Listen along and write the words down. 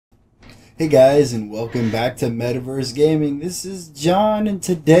Hey guys, and welcome back to Metaverse Gaming. This is John, and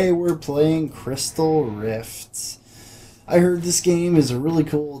today we're playing Crystal Rifts. I heard this game is a really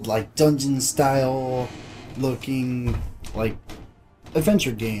cool, like, dungeon-style looking, like,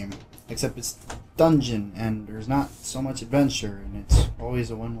 adventure game. Except it's dungeon, and there's not so much adventure, and it's always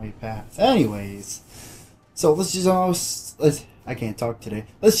a one-way path. Anyways, so let's just I can't talk today.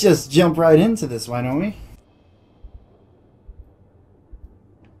 Let's just jump right into this, why don't we?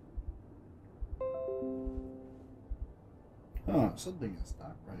 Oh, something is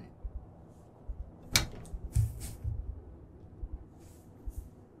not right.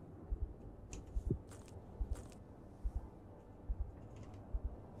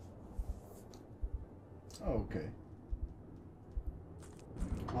 Oh, okay.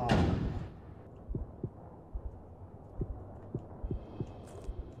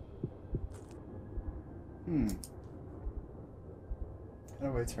 How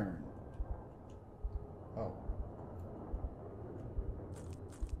do I turn? Oh.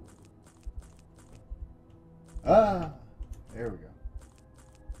 Ah! There we go.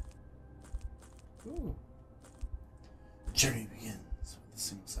 Ooh. Journey begins with a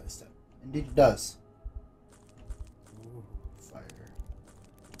single side step. Indeed it does. Ooh, fire.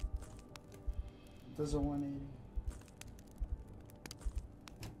 It does a 180.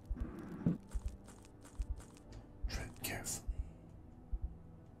 Tread carefully.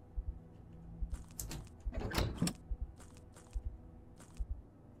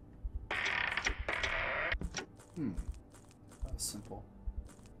 That was simple.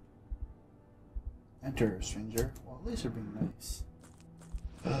 Enter, stranger. Well, at least they're being nice.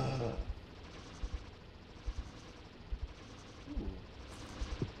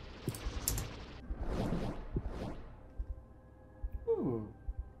 Ooh.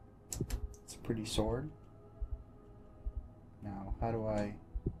 It's a pretty sword. Now, how do I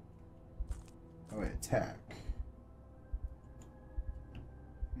attack?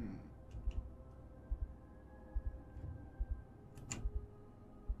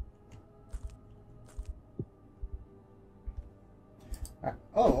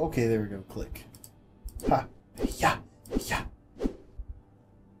 Oh, okay, there we go. Click. Ha! Yeah! Yeah!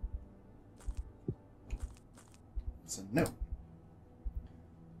 It's a no.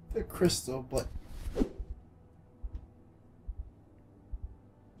 The crystal blade.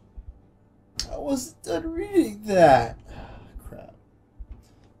 I wasn't done reading that. Crap.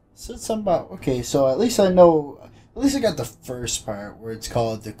 Said something about. Okay, so at least I know. At least I got the first part where it's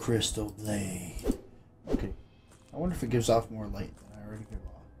called the crystal blade. Okay. I wonder if it gives off more light than I already give off.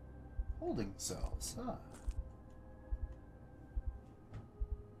 Holding cells. Ah.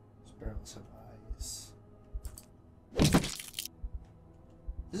 These barrels have eyes.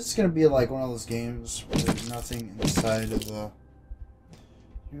 This is gonna be like one of those games where there's nothing inside of the.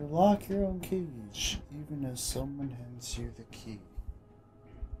 You lock your own cage, even as someone hands you the key.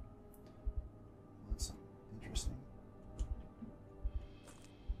 That's interesting.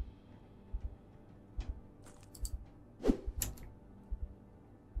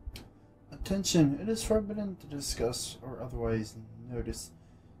 Attention, it is forbidden to discuss or otherwise notice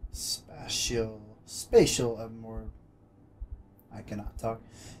spatial abnormal. I cannot talk.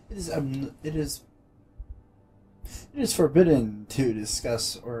 It is forbidden to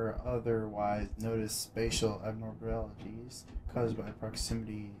discuss or otherwise notice spatial abnormalities caused by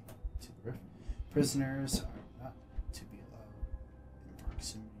proximity to the rift. Prisoners are not to be allowed in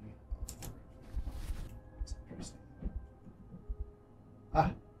proximity of the rift. That's interesting.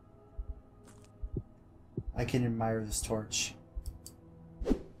 Ah! I can admire this torch.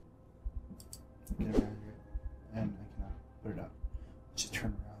 I can admire it. And I cannot put it up. Let's just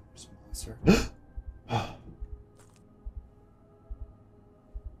turn around, this monster. I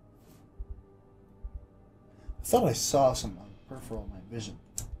thought I saw some on the peripheral of my vision.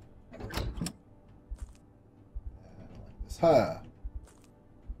 I don't like this. Ha!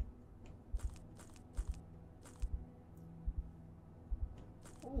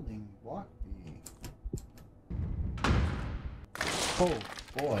 Holding block B. Oh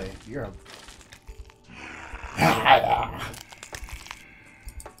boy, you're a.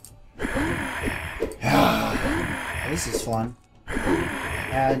 This is fun.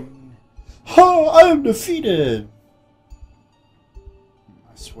 And. Oh, I am defeated!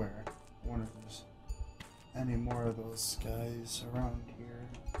 I swear. I wonder if there's any more of those guys around here.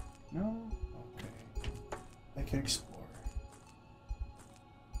 No? Okay. I can explore.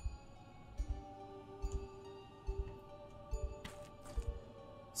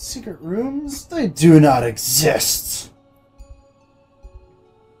 Secret rooms? They do not exist!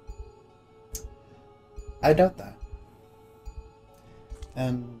 I doubt that.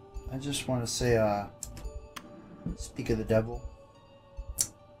 And I just want to say, speak of the devil.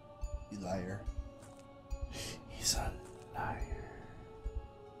 You liar. He's a liar.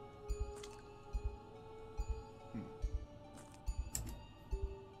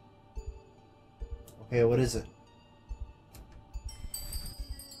 Okay, what is it?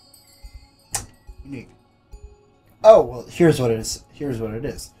 Unique. Oh, well, here's what it is. Here's what it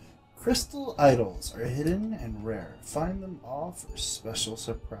is. Crystal idols are hidden and rare. Find them all for a special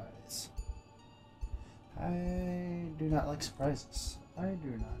surprise. I do not like surprises. I do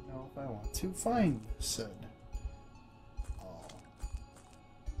not know if I want to find said all.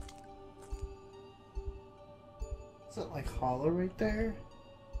 Is it like hollow right there?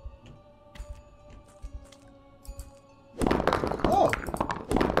 Oh!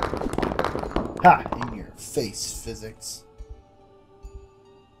 Ha! In your face, physics.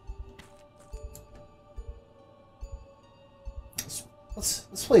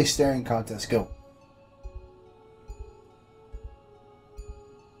 Let's play a staring contest. Go.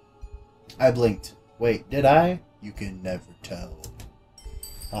 I blinked. Wait, did I? You can never tell.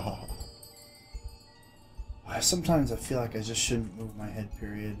 Sometimes I feel like I just shouldn't move my head,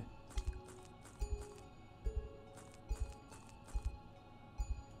 period.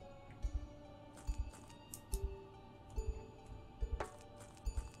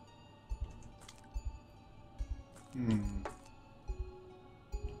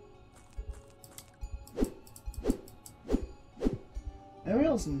 Anybody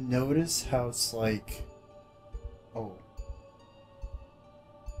else notice how it's like... Oh.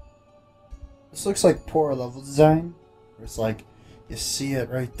 This looks like poor level design. Where it's like, you see it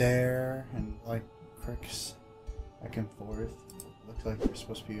right there, and like cricks back and forth. Looks like there's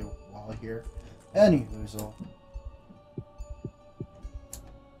supposed to be a wall here. Anyhoozle.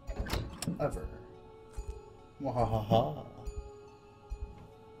 Ever. Wahaha.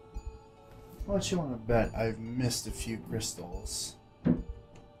 What you want to bet I've missed a few crystals?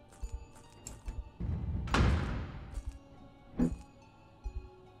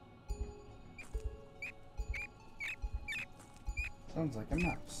 Sounds like a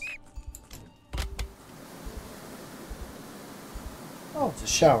mouse. Oh, it's a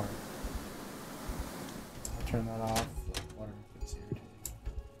shower. I'll turn that off. The water gets irritating.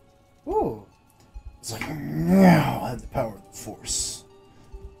 Ooh! It's like, I have the power of the force.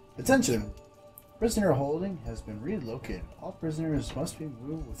 Attention! Prisoner holding has been relocated. All prisoners must be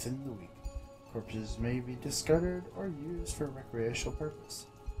moved within the week. Corpses may be discarded or used for recreational purpose.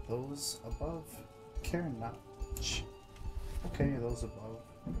 Those above care not. Okay, those above.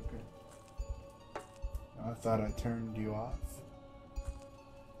 Okay. I thought I turned you off.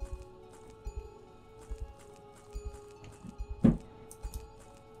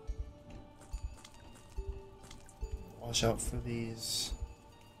 Watch out for these.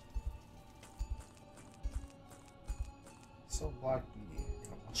 So blocky.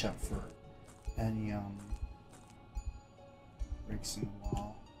 Watch out for any breaks in the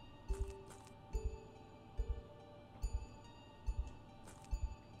wall.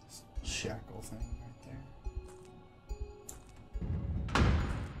 This little shackle thing right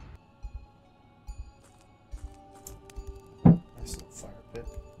there. Nice little fire pit.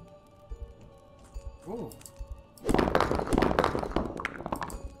 Ooh.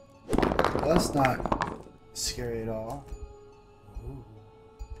 Well, that's not scary at all. Ooh.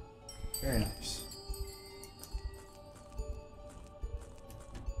 Very nice.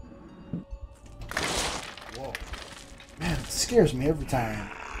 Whoa. Man, it scares me every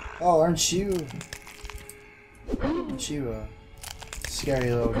time. Oh, aren't you a scary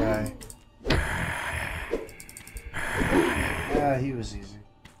little guy? Yeah, he was easy.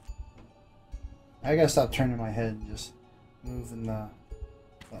 I gotta stop turning my head and just moving the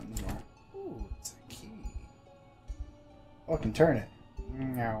buttons more. Ooh, it's a key. Oh, I can turn it.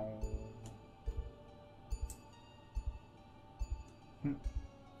 No.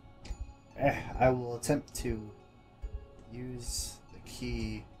 I will attempt to use the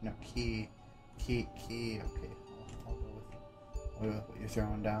key. No, key. Okay, I'll go with what you're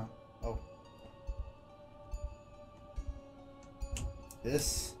throwing down. Oh.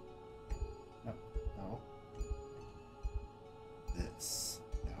 This. No. This.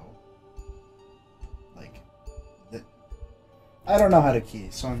 No. Like that. I don't know how to key,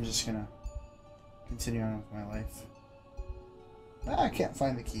 so I'm just gonna continue on with my life. I can't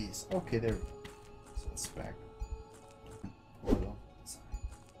find the keys. Okay, there we go. So it's back. Portal design.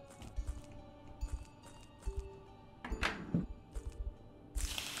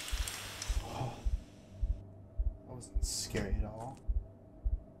 Oh, that wasn't scary at all.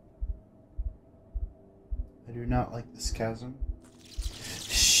 I do not like this chasm.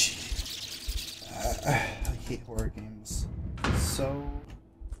 Shh. hate horror games so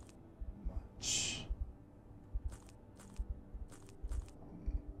much.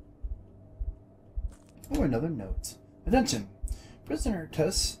 Oh, another note. Attention! Prisoner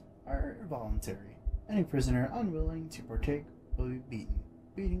tests are voluntary. Any prisoner unwilling to partake will be beaten.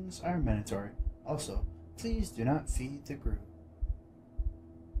 Beatings are mandatory. Also, please do not feed the group.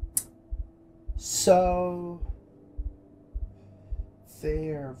 So, they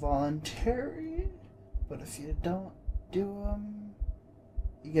are voluntary, but if you don't do them,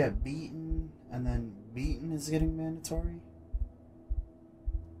 you get beaten, and then beaten is getting mandatory.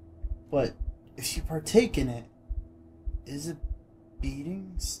 But if you partake in it, is a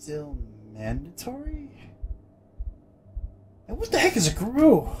beating still mandatory? And what the heck is a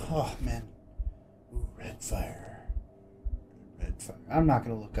group? Oh man. Ooh, red fire. Red fire. I'm not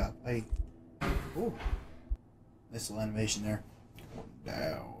gonna look up. Ooh. Nice little animation there.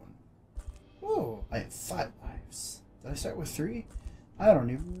 Down. Ooh, I have 5 lives. Did I start with 3? I don't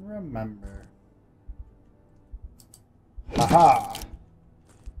even remember. Haha.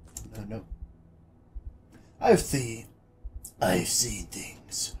 No. I've seen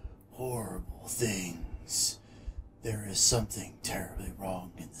things. Horrible things. There is something terribly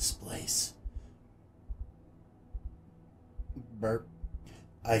wrong in this place. Burp.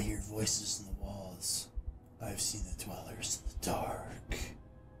 I hear voices in the walls. I've seen the dwellers in the dark.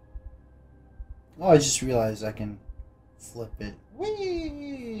 Oh, I just realized I can flip it.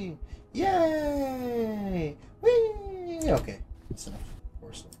 Whee! Yay! Whee! Okay, that's enough.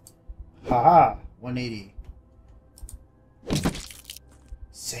 Haha! 180.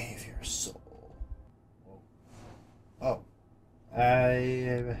 Save your soul. Oh. I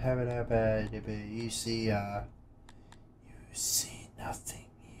haven't happened. You see, nothing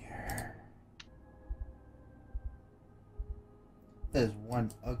here. That is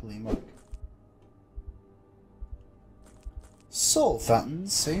one ugly mug. Soul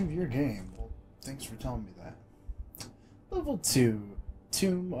fountains, save your game. Well, thanks for telling me that. Level 2,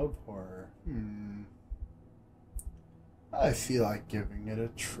 Tomb of Horror. I feel like giving it a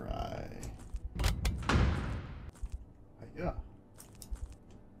try. Yeah.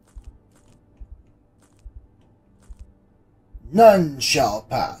 None shall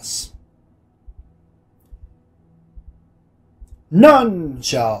pass. None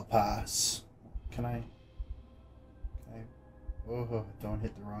shall pass. Can I? Oh, don't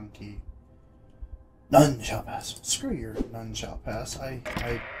hit the wrong key. None shall pass. Screw your none shall pass. I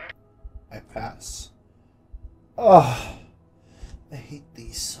pass. Oh, I hate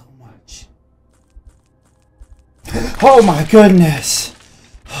these so much. Oh my goodness.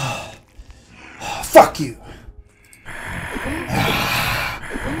 Fuck you.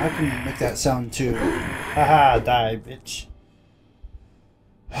 I can make that sound too. Haha, die, bitch.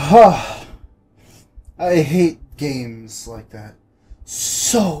 I hate games like that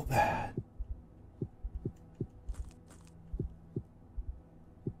so bad.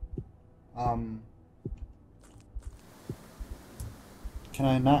 Can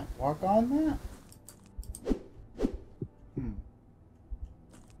I not walk on that?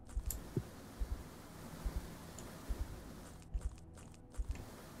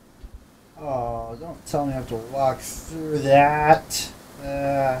 Oh, don't tell me I have to walk through that.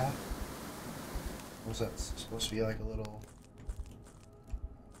 What's that? It's supposed to be like a little...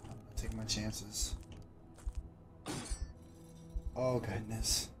 I'm taking my chances. Oh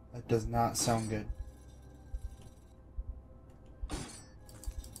goodness. That does not sound good.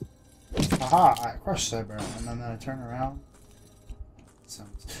 Aha! I crushed that barrel and then I turn around.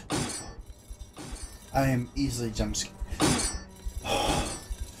 Sounds... I am easily jump scared.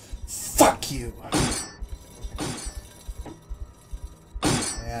 Fuck you!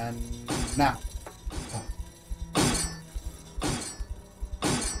 And now.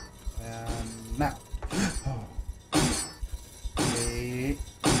 And now. Okay.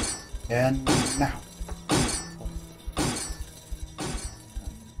 And now.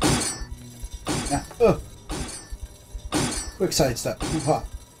 Now. Quick sidestep. Hoo-ha.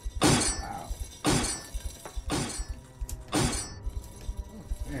 Wow.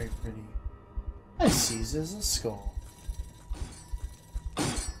 Very pretty. I seize as a skull.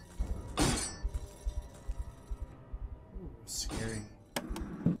 Ooh, scary.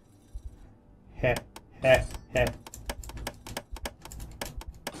 Heh, heh, heh.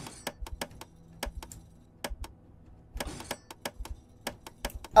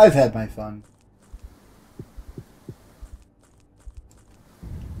 I've had my fun.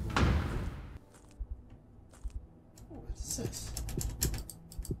 What is this?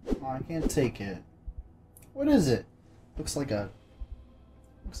 Oh, I can't take it. What is it? Looks like a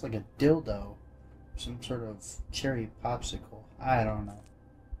dildo. some sort of cherry popsicle. I don't know.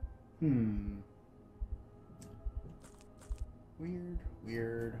 Weird,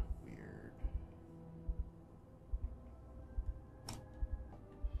 weird, weird.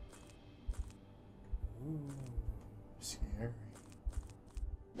 Ooh, scary.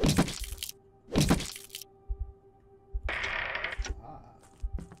 It's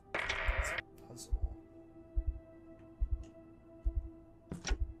a puzzle.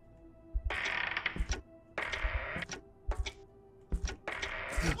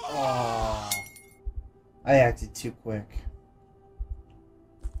 Oh, I acted too quick.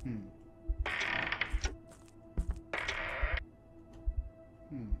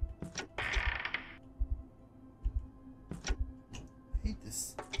 I hate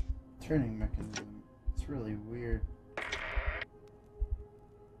this turning mechanism. It's really weird.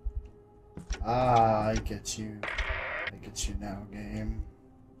 Ah, I get you. I get you now, game.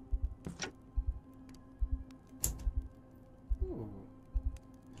 Ooh.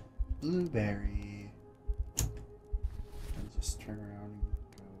 Blueberry. Can I just turn around and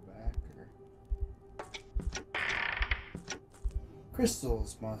go back? Or...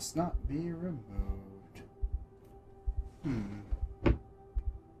 Crystals must not be removed. Am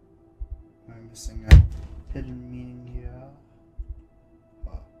I missing a hidden meaning here?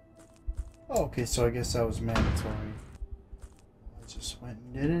 Oh, okay, so I guess that was mandatory. I just went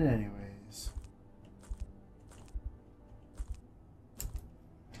and did it anyways.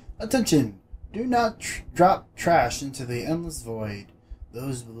 Attention! Do not drop trash into the endless void.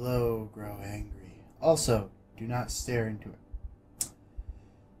 Those below grow angry. Also, do not stare into it.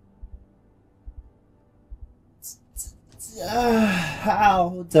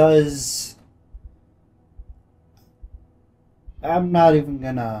 How does... I'm not even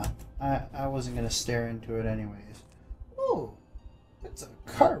gonna... I wasn't gonna stare into it anyways. Oh, it's a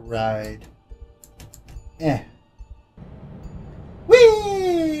cart ride. Eh.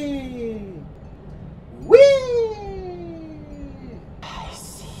 Whee! Whee! I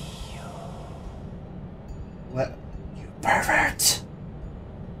see you. What? You pervert!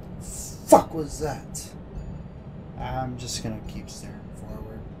 Fuck was that? I'm just gonna keep staring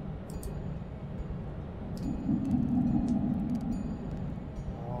forward.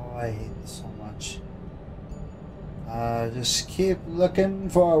 Oh, I hate this so much. Just keep looking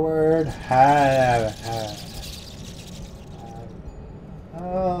forward.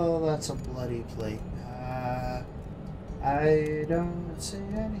 Oh, that's a bloody plate. I don't see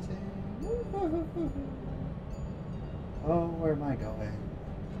anything. Oh, where am I going?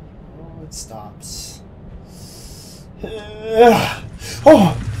 Oh, it stops.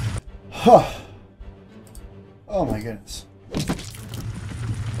 Oh! Oh my goodness.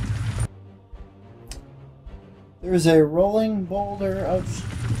 There's a rolling boulder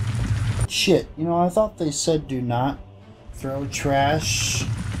of shit. You know, I thought they said do not throw trash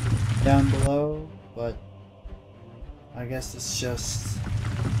down below, but I guess it's just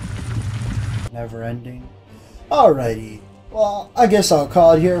never ending. Alrighty. Well, I guess I'll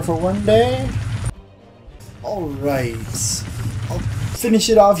call it here for one day. Alright. I'll finish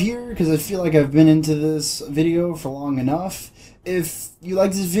it off here because I feel like I've been into this video for long enough. If you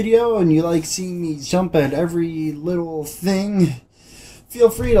like this video and you like seeing me jump at every little thing, feel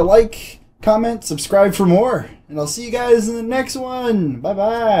free to like, comment, subscribe for more. And I'll see you guys in the next one.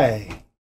 Bye-bye.